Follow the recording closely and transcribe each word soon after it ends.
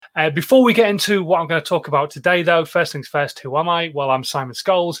Before we get into what I'm going to talk about today, though, first things first, who am I? Well, I'm Simon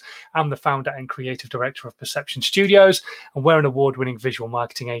Scholes. I'm the founder and creative director of Perception Studios, and we're an award-winning visual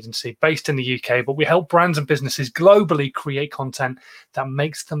marketing agency based in the UK, but we help brands and businesses globally create content that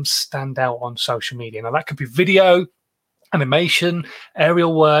makes them stand out on social media. Now, that could be video, animation,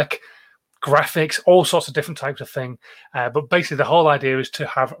 aerial work, graphics, all sorts of different types of thing. But basically, the whole idea is to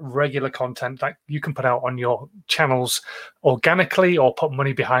have regular content that you can put out on your channels organically or put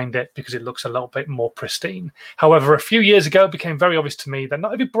money behind it because it looks a little bit more pristine. However, a few years ago, it became very obvious to me that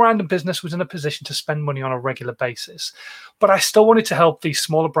not every brand and business was in a position to spend money on a regular basis. But I still wanted to help these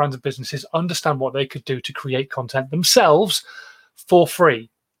smaller brands and businesses understand what they could do to create content themselves for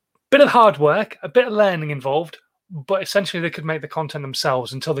free. Bit of hard work, a bit of learning involved, but essentially they could make the content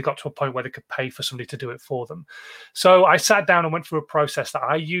themselves until they got to a point where they could pay for somebody to do it for them. So I sat down and went through a process that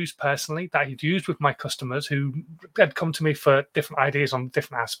I used personally, that I'd used with my customers who had come to me for different ideas on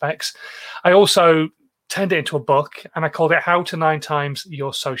different aspects. I also turned it into a book and I called it How to 9 Times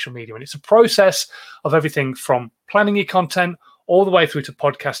Your Social Media. And it's a process of everything from planning your content all the way through to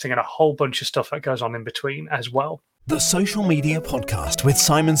podcasting and a whole bunch of stuff that goes on in between as well. The Social Media Podcast with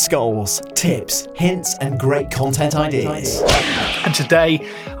Simon Scholes. Tips, hints, and great content ideas. And today,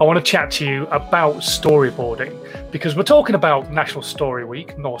 I want to chat to you about storyboarding because we're talking about National Story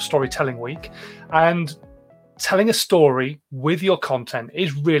Week, or Storytelling Week, and telling a story with your content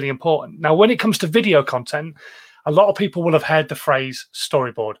is really important. Now, when it comes to video content, a lot of people will have heard the phrase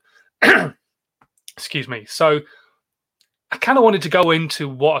storyboard. Excuse me. So I kind of wanted to go into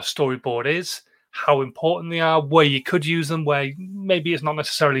what a storyboard is, how important they are, where you could use them, where maybe it's not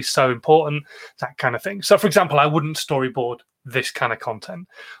necessarily so important, that kind of thing. So, for example, I wouldn't storyboard this kind of content,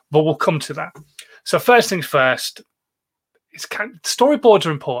 but we'll come to that. So first things first, storyboards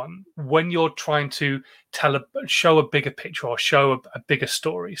are important when you're trying to show a bigger picture or show a bigger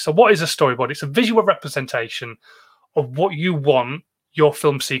story. So what is a storyboard? It's a visual representation of what you want your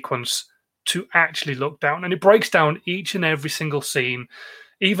film sequence to actually look down. And it breaks down each and every single scene,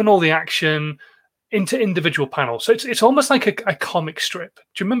 even all the action, into individual panels. So it's almost like a comic strip. Do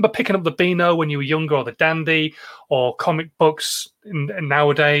you remember picking up the Beano when you were younger, or the Dandy, or comic books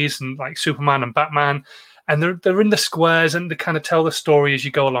nowadays, and like Superman and Batman? And they're in the squares and they kind of tell the story as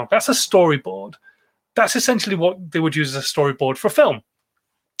you go along. That's a storyboard. That's essentially what they would use as a storyboard for a film.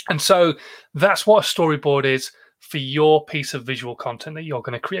 And so that's what a storyboard is for your piece of visual content that you're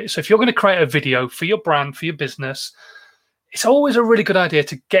going to create. So if you're going to create a video for your brand, for your business, it's always a really good idea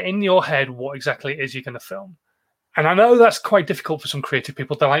to get in your head what exactly it is you're going to film. And I know that's quite difficult for some creative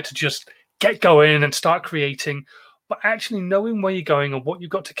people. They like to just get going and start creating, but actually knowing where you're going and what you've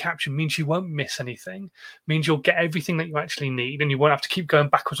got to capture means you won't miss anything, means you'll get everything that you actually need, and you won't have to keep going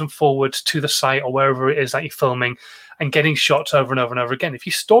backwards and forwards to the site or wherever it is that you're filming and getting shots over and over and over again. If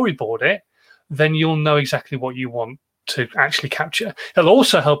you storyboard it, then you'll know exactly what you want to actually capture. It'll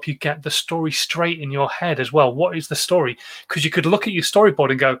also help you get the story straight in your head as well. What is the story? Because you could look at your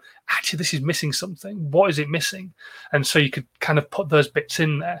storyboard and go, actually, this is missing something. What is it missing? And so you could kind of put those bits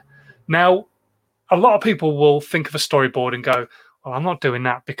in there. Now, a lot of people will think of a storyboard and go, well, I'm not doing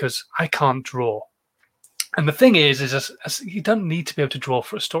that because I can't draw. And the thing is you don't need to be able to draw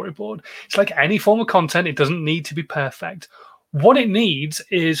for a storyboard. It's like any form of content. It doesn't need to be perfect. What it needs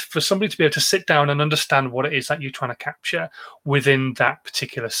is for somebody to be able to sit down and understand what it is that you're trying to capture within that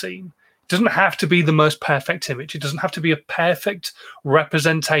particular scene. It doesn't have to be the most perfect image. It doesn't have to be a perfect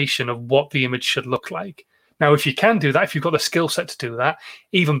representation of what the image should look like. Now, if you can do that, if you've got the skill set to do that,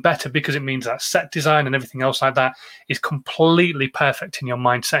 even better, because it means that set design and everything else like that is completely perfect in your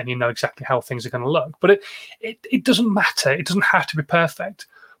mindset and you know exactly how things are going to look. But it doesn't matter. It doesn't have to be perfect.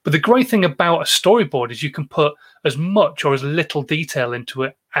 But the great thing about a storyboard is you can put as much or as little detail into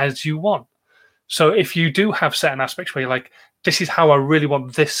it as you want. So if you do have certain aspects where you're like, this is how I really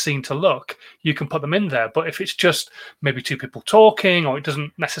want this scene to look, you can put them in there. But if it's just maybe two people talking, or it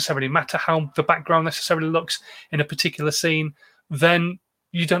doesn't necessarily matter how the background necessarily looks in a particular scene, then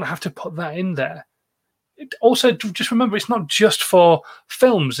you don't have to put that in there. Also, just remember, it's not just for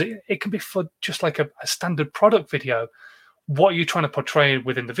films. It can be for just like a standard product video. What you're trying to portray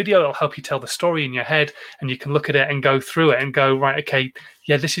within the video, it'll help you tell the story in your head, and you can look at it and go through it and go, right, okay,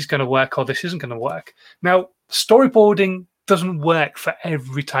 yeah, this is going to work or this isn't going to work. Now, storyboarding doesn't work for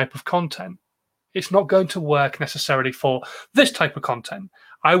every type of content. It's not going to work necessarily for this type of content.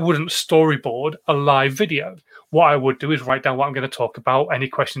 I wouldn't storyboard a live video. What I would do is write down what I'm going to talk about, any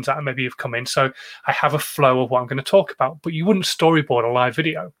questions that maybe have come in, so I have a flow of what I'm going to talk about. But you wouldn't storyboard a live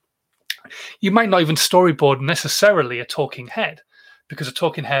video. You might not even storyboard necessarily a talking head, because a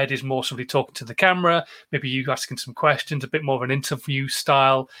talking head is more somebody talking to the camera, maybe you asking some questions, a bit more of an interview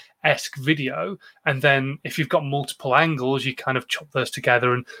style-esque video. And then if you've got multiple angles, you kind of chop those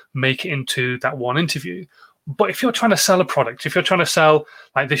together and make it into that one interview. But if you're trying to sell a product, if you're trying to sell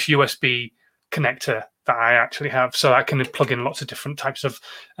like this USB connector that I actually have, so I can plug in lots of different types of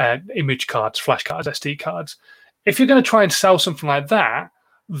image cards, flash cards, SD cards. If you're going to try and sell something like that,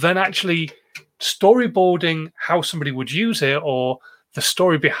 then actually storyboarding how somebody would use it, or the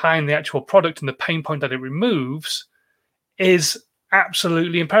story behind the actual product and the pain point that it removes, is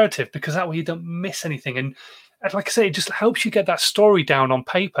absolutely imperative, because that way you don't miss anything. And like I say, it just helps you get that story down on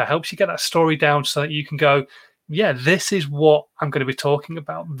paper, helps you get that story down so that you can go, yeah, this is what I'm going to be talking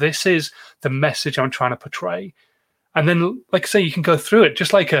about. This is the message I'm trying to portray. And then, like I say, you can go through it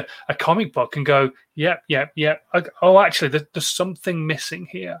just like a comic book and go, yep. Oh, actually, there's something missing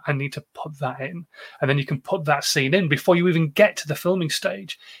here. I need to put that in. And then you can put that scene in before you even get to the filming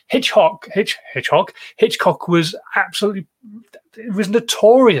stage. Hitchcock was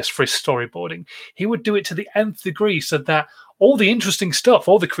notorious for his storyboarding. He would do it to the nth degree, so that all the interesting stuff,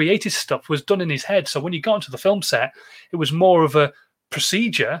 all the creative stuff was done in his head. So when you got onto the film set, it was more of a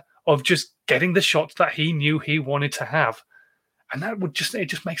procedure of just getting the shots that he knew he wanted to have. And that it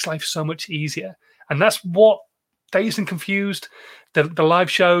just makes life so much easier. And that's what Dazed and Confused, the live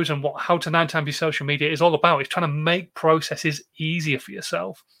shows, and what How to 9 Times Your Social Media is all about. It's trying to make processes easier for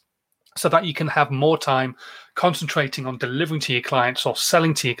yourself so that you can have more time concentrating on delivering to your clients or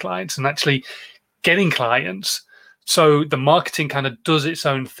selling to your clients and actually getting clients. So the marketing kind of does its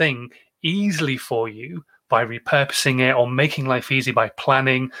own thing easily for you by repurposing it, or making life easy by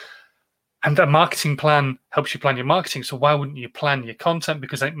planning. And a marketing plan helps you plan your marketing. So why wouldn't you plan your content?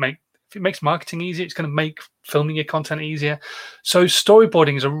 Because if it makes marketing easier, it's going to make filming your content easier. So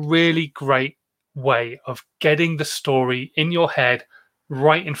storyboarding is a really great way of getting the story in your head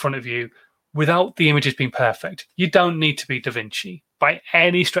right in front of you without the images being perfect. You don't need to be Da Vinci by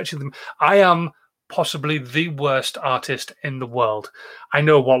any stretch of them. I am possibly the worst artist in the world. I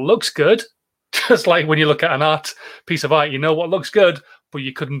know what looks good. Just like when you look at an piece of art, you know what looks good, but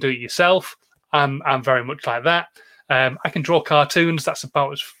you couldn't do it yourself. I'm very much like that. I can draw cartoons. That's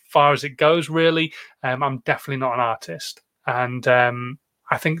about as far as it goes, really. I'm definitely not an artist. And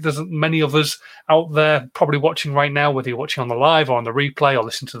I think there's many of us out there probably watching right now, whether you're watching on the live or on the replay or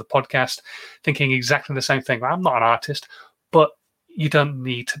listening to the podcast, thinking exactly the same thing. I'm not an artist, but you don't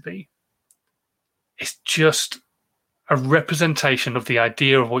need to be. It's just a representation of the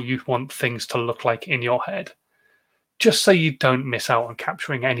idea of what you want things to look like in your head, just so you don't miss out on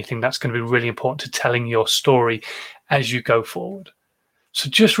capturing anything that's going to be really important to telling your story as you go forward. So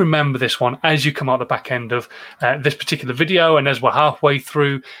just remember this one as you come out the back end of this particular video, and as we're halfway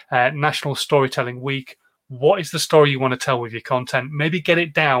through National Storytelling Week. What is the story you want to tell with your content? Maybe get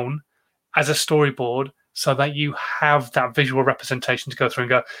it down as a storyboard, so that you have that visual representation to go through and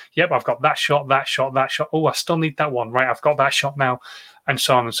go, yep, I've got that shot. Oh, I still need that one. Right, I've got that shot now, and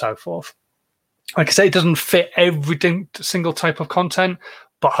so on and so forth. Like I say, it doesn't fit every single type of content,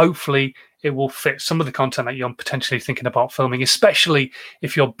 but hopefully it will fit some of the content that you're potentially thinking about filming, especially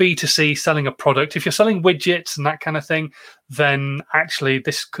if you're B2C, selling a product. If you're selling widgets and that kind of thing, then actually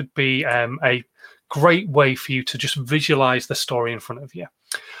this could be a great way for you to just visualize the story in front of you.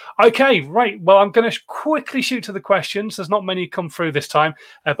 Okay, right. Well, I'm going to quickly shoot to the questions. There's not many come through this time,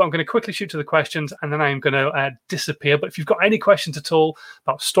 but I'm going to quickly shoot to the questions, and then I'm going to disappear. But if you've got any questions at all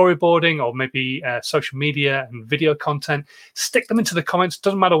about storyboarding, or maybe social media and video content, stick them into the comments.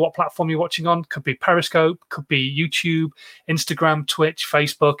 Doesn't matter what platform you're watching on. Could be Periscope, could be YouTube, Instagram, Twitch,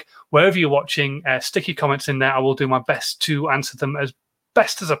 Facebook, wherever you're watching. Stick your comments in there. I will do my best to answer them as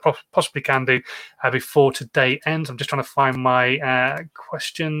best as I possibly can do before today ends. I'm just trying to find my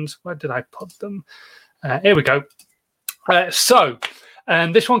questions. Where did I put them? Here we go. So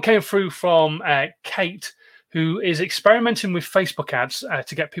this one came through from Kate, who is experimenting with Facebook ads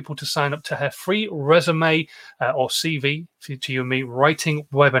to get people to sign up to her free resume or CV, to you and me, writing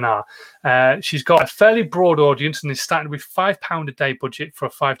webinar. She's got a fairly broad audience and is starting with £5 a day budget for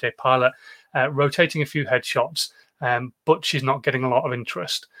a 5-day pilot, rotating a few headshots. But she's not getting a lot of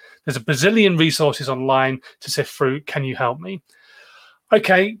interest. There's a bazillion resources online to sift through. Can you help me?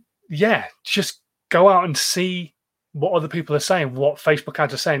 Okay, yeah, just go out and see what other people are saying, what Facebook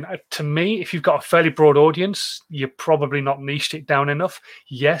ads are saying. To me, if you've got a fairly broad audience, you're probably not niched it down enough.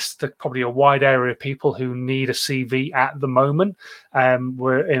 Yes, there's probably a wide area of people who need a CV at the moment.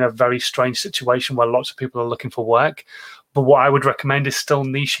 We're in a very strange situation where lots of people are looking for work. But what I would recommend is still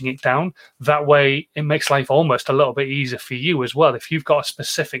niching it down. That way, it makes life almost a little bit easier for you as well. If you've got a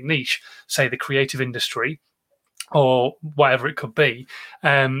specific niche, say the creative industry, or whatever it could be,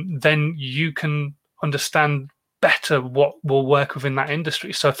 then you can understand better what will work within that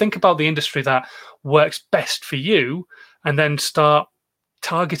industry. So think about the industry that works best for you and then start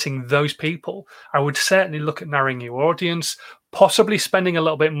targeting those people. I would certainly look at narrowing your audience, possibly spending a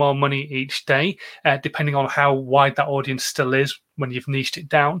little bit more money each day, depending on how wide that audience still is when you've niched it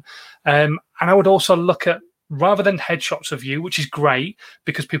down. And I would also look at, rather than headshots of you, which is great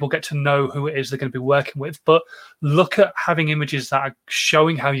because people get to know who it is they're going to be working with, but look at having images that are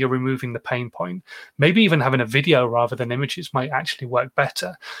showing how you're removing the pain point. Maybe even having a video rather than images might actually work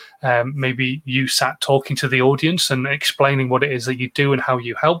better. Maybe you sat talking to the audience and explaining what it is that you do and how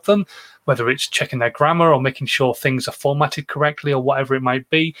you help them, whether it's checking their grammar or making sure things are formatted correctly or whatever it might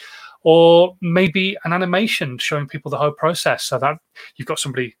be. Or maybe an animation showing people the whole process, so that you've got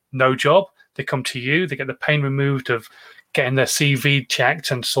somebody, no job, they come to you, they get the pain removed of getting their CV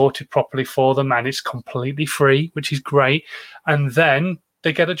checked and sorted properly for them, and it's completely free, which is great. And then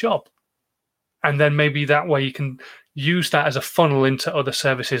they get a job. And then maybe that way you can use that as a funnel into other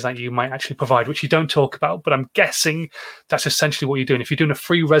services that you might actually provide, which you don't talk about, but I'm guessing that's essentially what you're doing. If you're doing a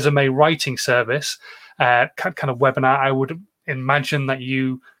free resume writing service, kind of webinar, I would imagine that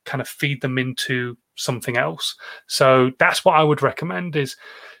you kind of feed them into something else. So that's what I would recommend, is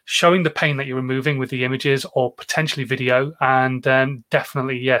showing the pain that you're removing with the images or potentially video. And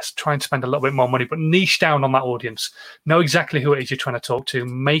definitely, yes, try and spend a little bit more money, but niche down on that audience. Know exactly who it is you're trying to talk to.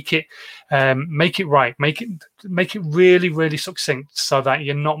 Make it right. Make it really, really succinct so that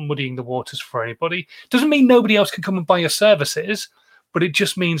you're not muddying the waters for anybody. Doesn't mean nobody else can come and buy your services, but it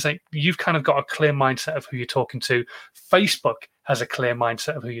just means that you've kind of got a clear mindset of who you're talking to. Facebook has a clear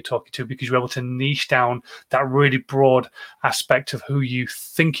mindset of who you're talking to because you're able to niche down that really broad aspect of who you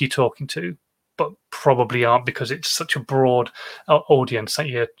think you're talking to, but probably aren't, because it's such a broad audience that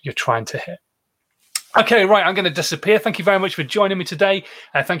you're trying to hit. Okay, right, I'm going to disappear. Thank you very much for joining me today.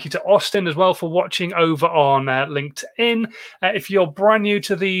 Thank you to Austin as well for watching over on LinkedIn. If you're brand new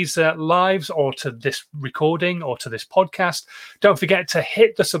to these lives or to this recording or to this podcast, don't forget to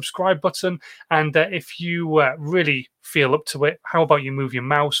hit the subscribe button. And if you really feel up to it, how about you move your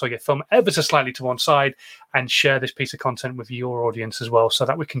mouse or your thumb ever so slightly to one side and share this piece of content with your audience as well, so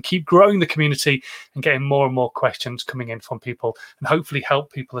that we can keep growing the community and getting more and more questions coming in from people, and hopefully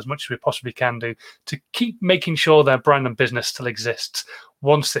help people as much as we possibly can do to keep making sure their brand and business still exists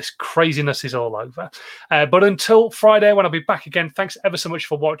once this craziness is all over. But until Friday, when I'll be back again, thanks ever so much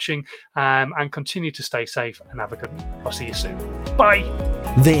for watching, and continue to stay safe and have a good one. I'll see you soon. Bye.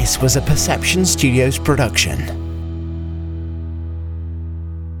 This was a Perception Studios production.